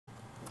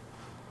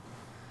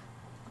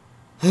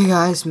Hey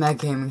guys, Matt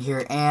Gaming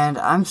here, and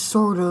I'm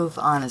sort of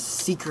on a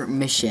secret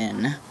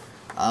mission.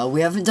 We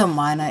haven't done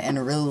Mianite in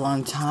a really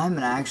long time,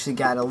 and I actually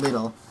got a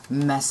little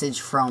message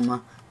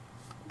from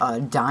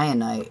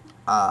Dianite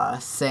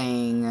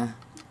saying,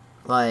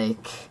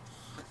 like,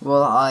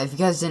 well, if you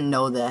guys didn't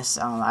know this,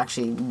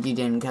 actually you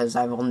didn't, because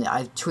I've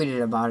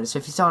tweeted about it. So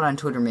if you saw it on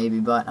Twitter, maybe,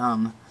 but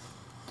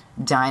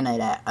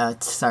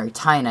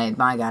Tianite,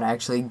 my God,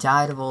 actually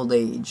died of old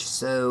age.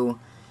 So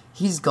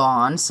he's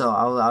gone, so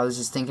I was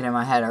just thinking in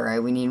my head,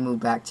 alright, we need to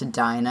move back to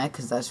Dianite,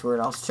 because that's where it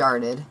all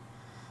started,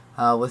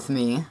 with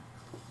me.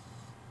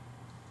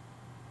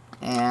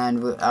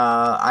 And,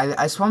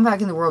 I swam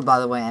back in the world, by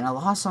the way, and I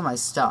lost all my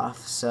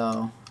stuff,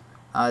 so,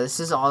 this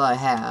is all I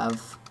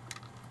have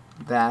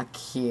back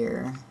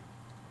here.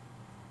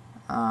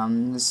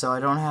 So I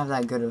don't have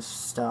that good of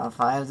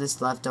stuff. I have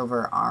this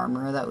leftover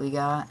armor that we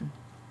got,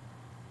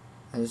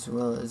 as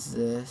well as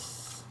this.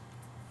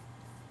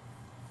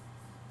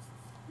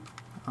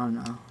 Oh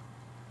no.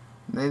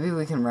 Maybe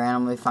we can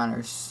randomly find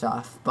our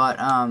stuff, but,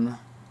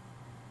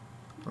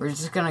 we're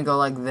just gonna go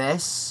like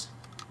this.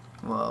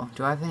 Whoa,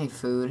 do I have any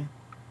food?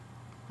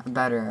 I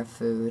better have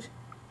food.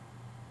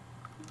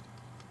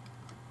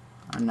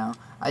 Oh no.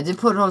 I did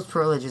put those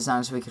privileges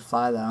on so we could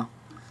fly, though.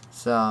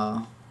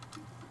 So,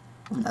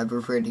 that'd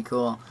be pretty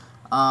cool.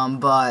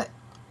 Yeah,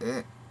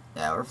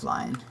 we're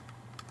flying.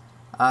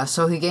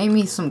 So he gave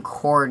me some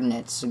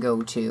coordinates to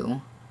go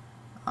to.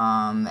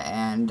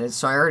 And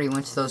so I already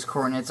went to those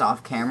coordinates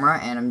off camera,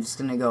 and I'm just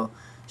gonna go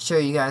show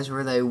you guys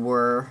where they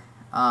were.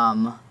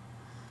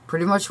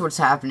 Pretty much what's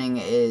happening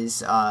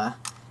is,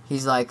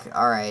 he's like,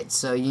 alright,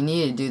 so you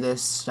need to do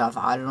this stuff.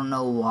 I don't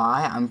know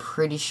why. I'm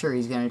pretty sure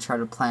he's gonna try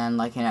to plan,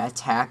 like, an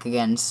attack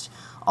against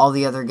all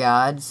the other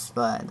gods,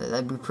 but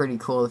that'd be pretty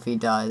cool if he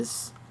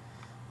does.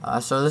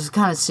 So this is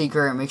kind of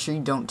secret. Make sure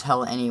you don't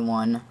tell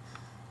anyone,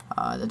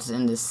 that's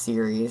in this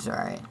series,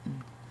 alright.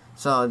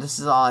 So this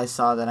is all I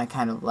saw, that I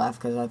kind of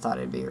left because I thought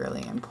it'd be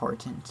really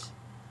important.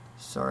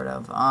 Sort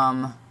of.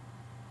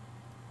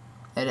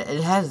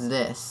 It has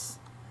this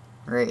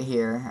right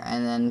here,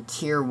 and then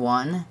tier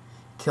 1,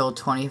 kill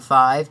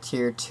 25,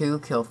 tier 2,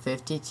 kill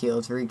 50,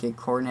 tier 3, get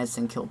coordinates,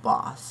 and kill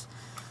boss.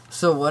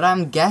 So what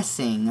I'm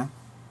guessing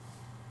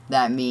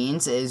that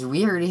means is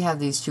we already have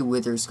these 2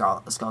 wither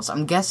skulls.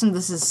 I'm guessing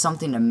this is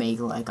something to make,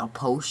 like a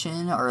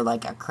potion or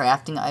like a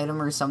crafting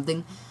item or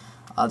something.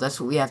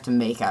 That's what we have to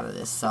make out of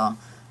this. So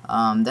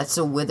that's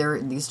a wither.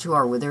 These 2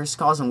 are wither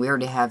skulls, and we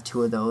already have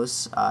 2 of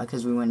those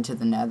because we went to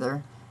the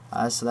nether.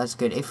 So that's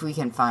good if we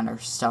can find our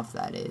stuff,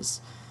 that is.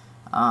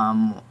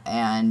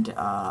 That's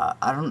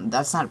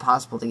not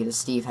possible to get a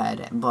Steve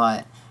head,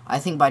 but I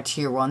think by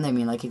tier 1 they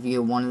mean, like, if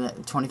you get one of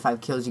the 25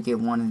 kills you get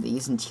one of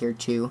these, and tier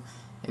 2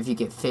 if you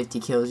get 50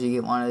 kills you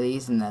get one of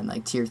these, and then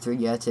like tier 3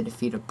 you have to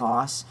defeat a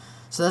boss.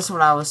 So that's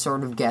what I was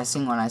sort of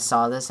guessing when I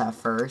saw this at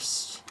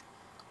first,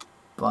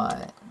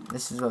 but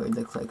this is what we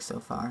look like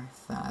so far.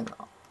 Fab.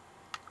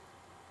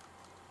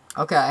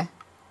 Okay,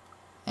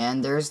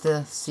 and there's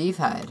the Steve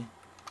head.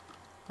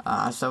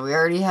 So we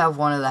already have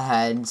one of the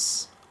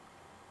heads.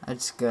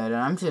 That's good,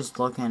 and I'm just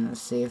looking to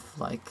see if,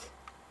 like,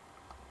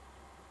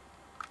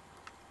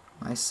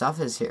 my stuff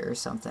is here or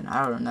something.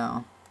 I don't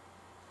know.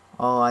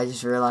 Oh, I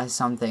just realized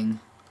something.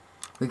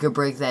 We could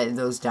break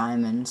those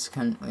diamonds,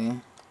 couldn't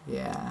we?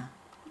 Yeah.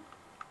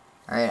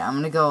 Alright, I'm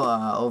gonna go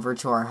over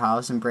to our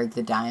house and break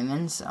the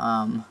diamonds.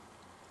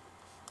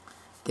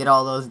 Get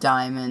all those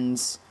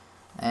diamonds,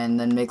 and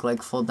then make,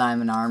 like, full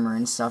diamond armor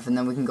and stuff, and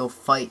then we can go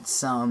fight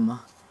some,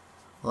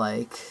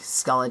 like,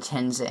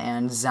 skeletons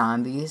and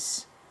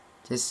zombies.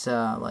 Just,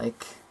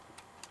 like,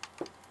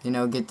 you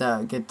know, get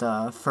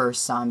the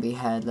first zombie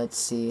head. Let's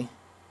see.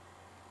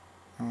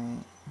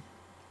 Alright.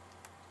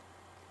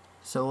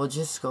 So we'll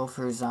just go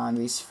for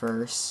zombies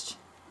first.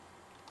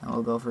 And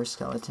we'll go for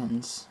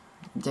skeletons.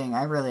 Dang,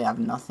 I really have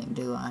nothing,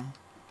 do I?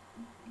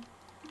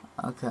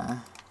 Okay.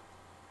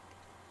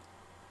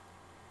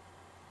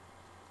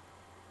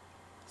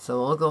 So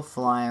we'll go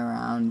fly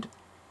around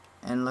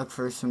and look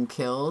for some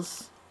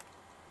kills.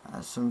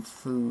 Some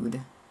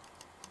food.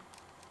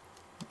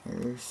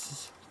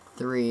 There's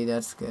 3,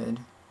 that's good.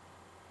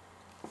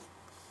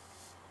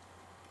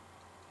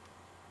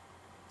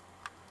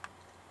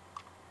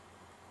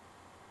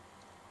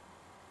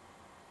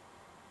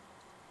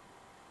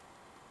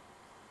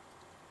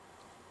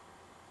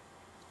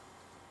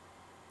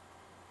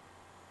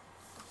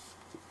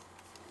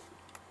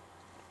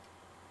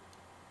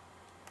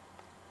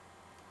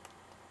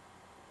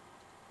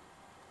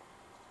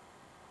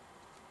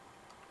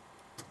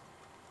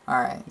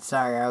 Alright,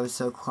 sorry I was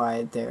so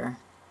quiet there.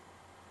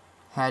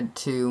 Had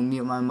to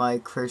mute my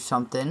mic for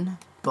something,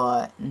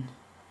 but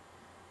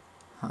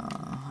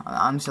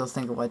I'm still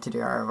thinking what to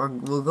do.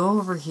 Alright, we'll go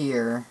over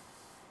here.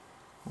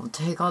 We'll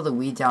take all the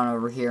wheat down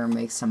over here and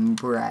make some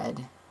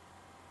bread.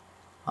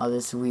 All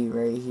this wheat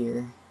right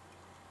here.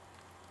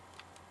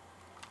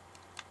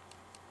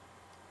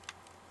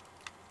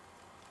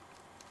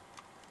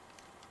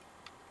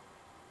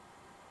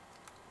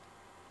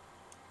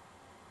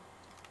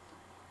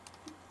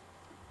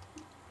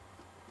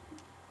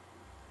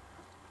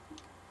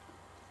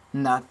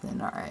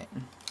 Nothing, alright.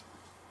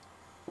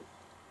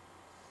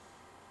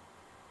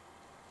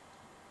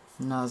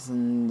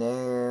 Nothing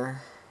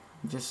there.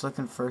 I'm just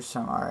looking for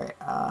some, alright,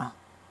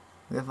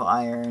 we have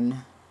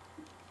iron.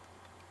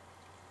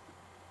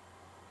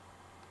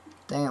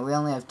 Dang it, we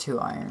only have 2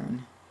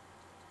 iron.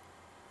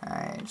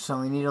 Alright, so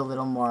we need a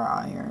little more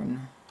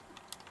iron.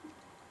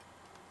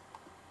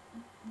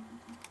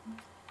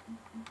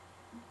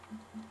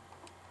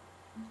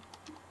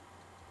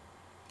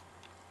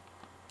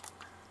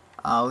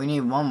 We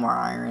need 1 more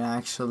iron,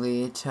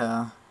 actually,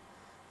 to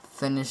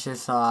finish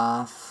this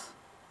off.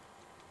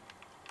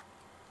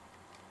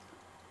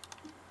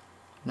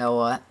 Know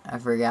what? I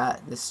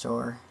forgot the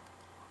store.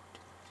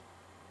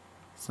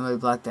 Somebody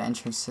blocked the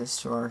entrance to the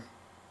store.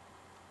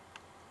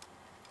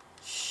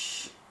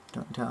 Shh.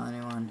 Don't tell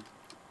anyone.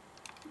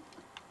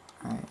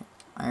 Alright.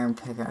 Iron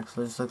pickaxe.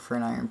 Let's look for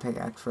an iron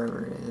pickaxe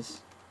wherever it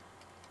is.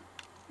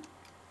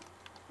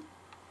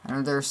 I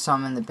know there's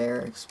some in the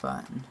barracks,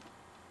 but...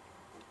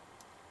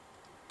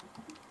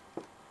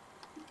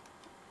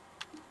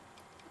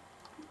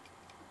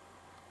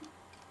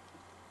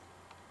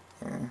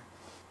 there.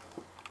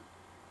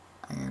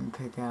 Iron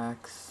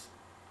pickaxe.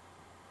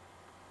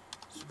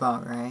 It's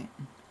about right.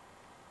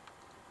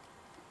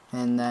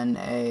 And then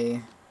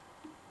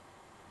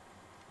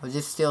we'll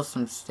just steal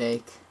some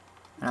steak.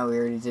 I know we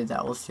already did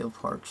that. We'll steal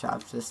pork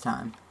chops this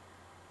time.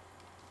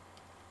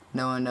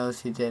 No one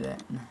knows who did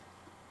it.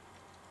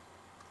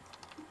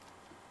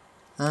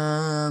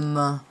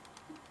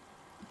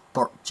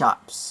 Pork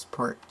chops,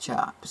 pork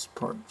chops,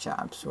 pork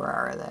chops. Where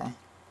are they?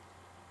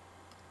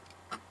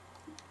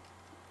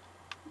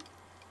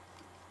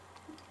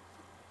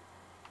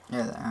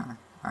 There they are.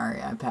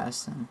 Alright, I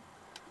passed them.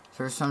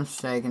 So there's some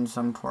steak and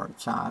some pork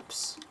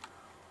chops.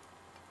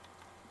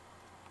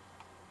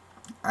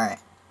 Alright.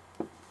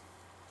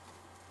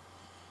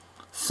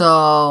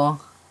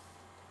 So,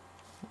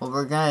 what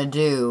we're gonna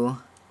do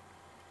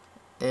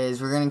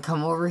is we're gonna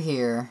come over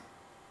here.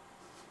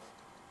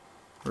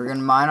 We're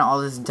gonna mine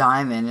all this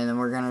diamond, and then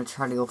we're gonna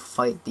try to go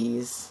fight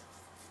these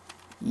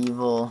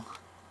evil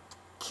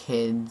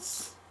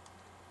kids.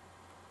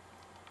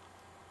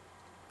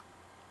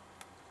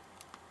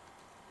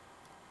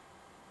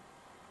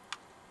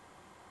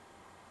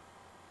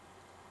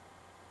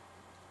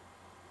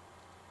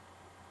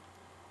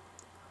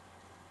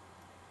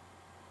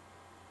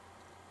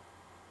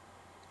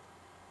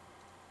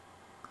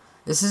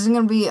 This isn't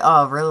gonna be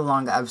a really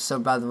long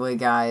episode, by the way,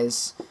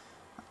 guys.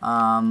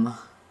 I'm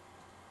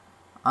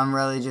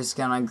really just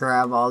gonna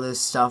grab all this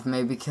stuff,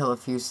 maybe kill a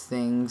few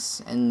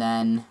things, and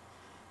then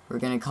we're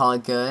gonna call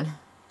it good.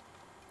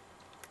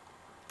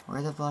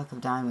 Where'd the block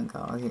of diamond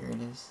go? Oh, here it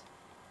is.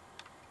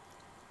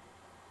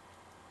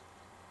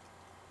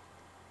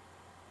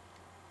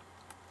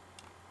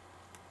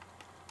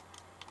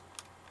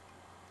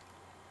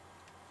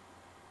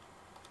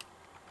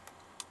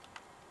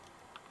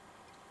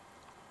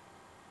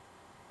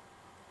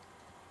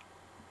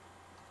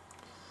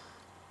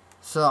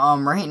 So,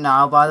 right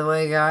now, by the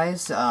way,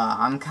 guys,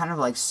 I'm kind of,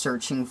 like,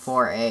 searching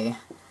for a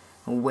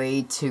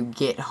way to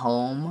get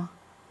home,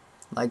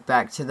 like,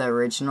 back to the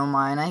original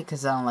Mianite,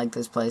 because I don't like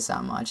this place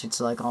that much. It's,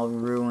 like, all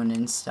ruined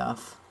and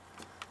stuff.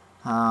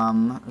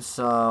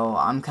 So,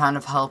 I'm kind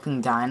of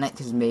helping Dianite,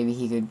 because maybe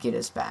he could get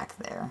us back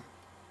there.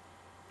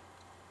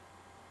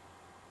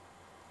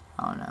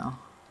 I don't know.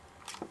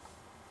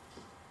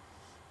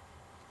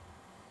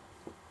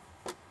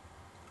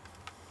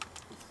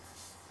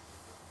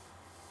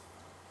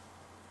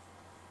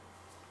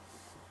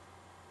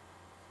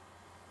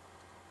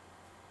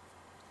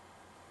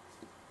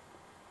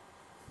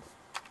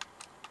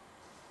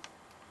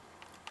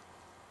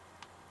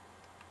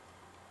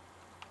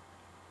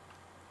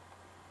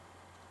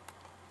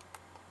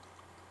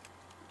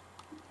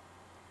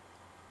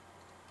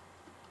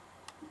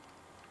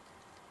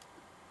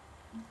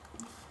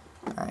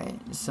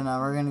 Alright, so now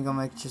we're gonna go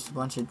make just a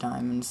bunch of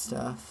diamond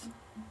stuff.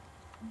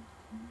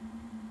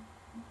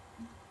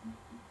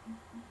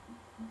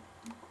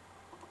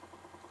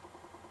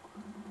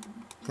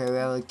 Okay, we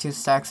have like 2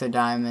 stacks of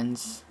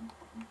diamonds.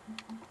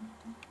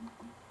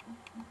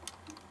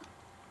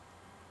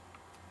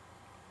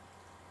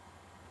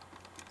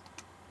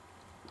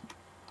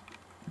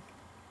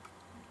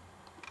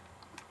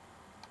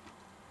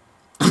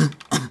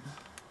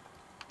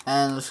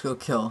 And let's go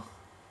kill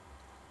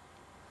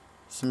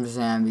some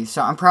zombies.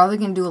 So I'm probably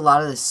gonna do a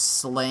lot of this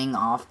slaying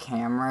off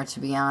camera, to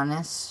be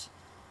honest.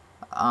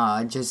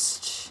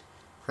 Just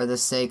for the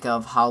sake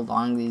of how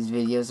long these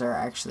videos are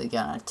actually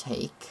gonna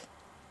take.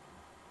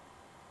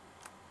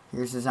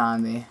 Here's a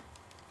zombie.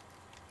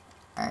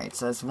 Alright,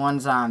 so that's 1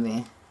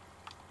 zombie.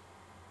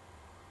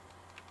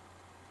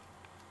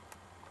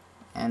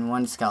 And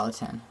 1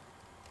 skeleton.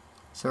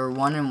 So we're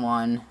 1 and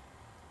 1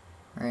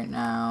 right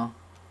now.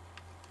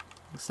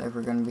 Looks like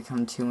we're gonna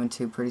become 2 and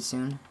 2 pretty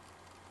soon.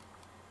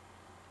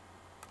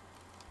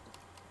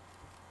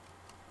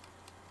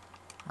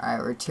 Alright,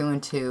 we're 2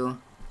 and 2.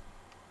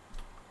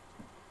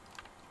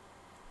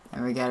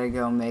 And we gotta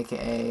go make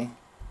a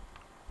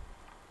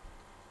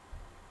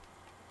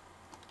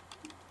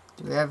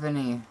Do we have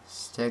any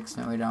sticks?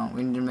 No, we don't.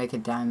 We need to make a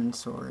diamond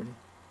sword.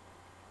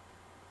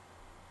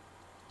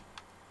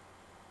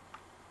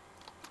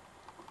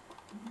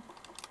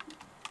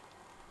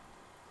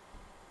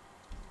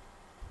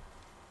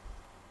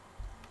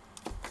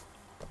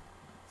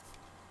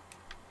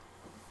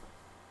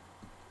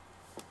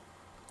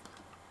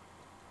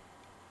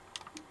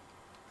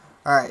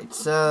 Alright,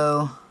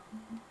 so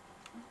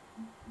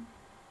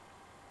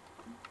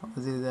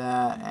we'll do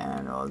that,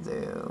 and we'll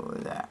do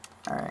that.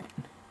 Alright.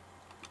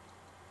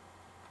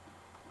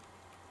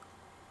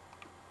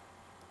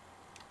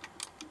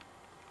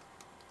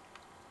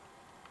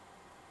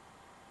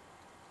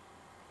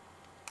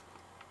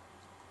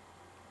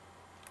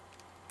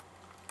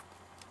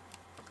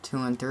 Two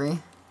and three.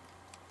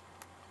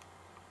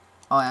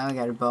 Oh, and we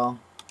got a bow.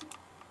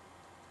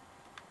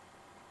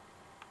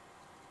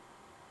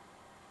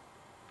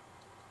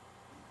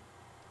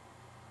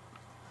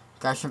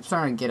 Gosh, I'm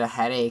starting to get a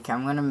headache.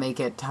 I'm going to make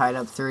it tied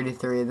up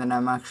 33, then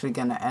I'm actually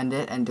going to end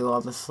it and do all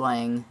the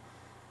slaying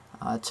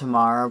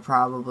tomorrow,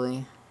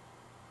 probably.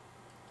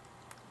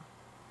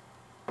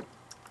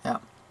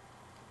 Yep.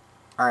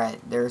 Alright,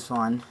 there's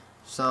one.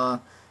 So,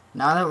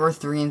 now that we're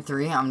 3 and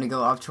 3, I'm going to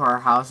go up to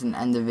our house and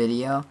end the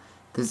video,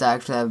 because I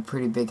actually have a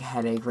pretty big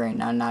headache right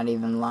now, not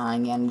even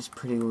lying, and it's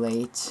pretty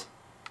late.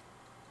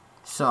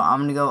 So, I'm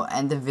going to go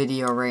end the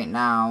video right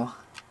now.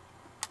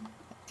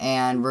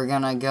 And we're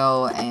gonna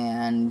go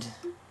and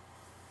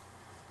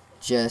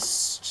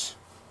just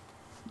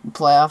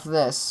play off of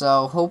this.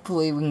 So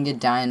hopefully we can get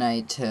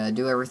Dianite to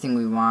do everything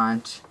we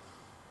want.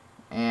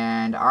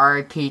 And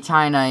RIP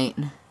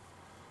Dianite.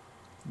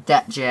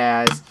 That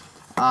jazz.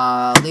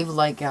 Leave a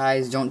like,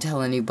 guys. Don't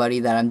tell anybody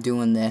that I'm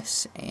doing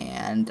this.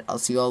 And I'll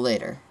see you all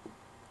later.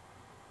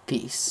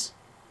 Peace.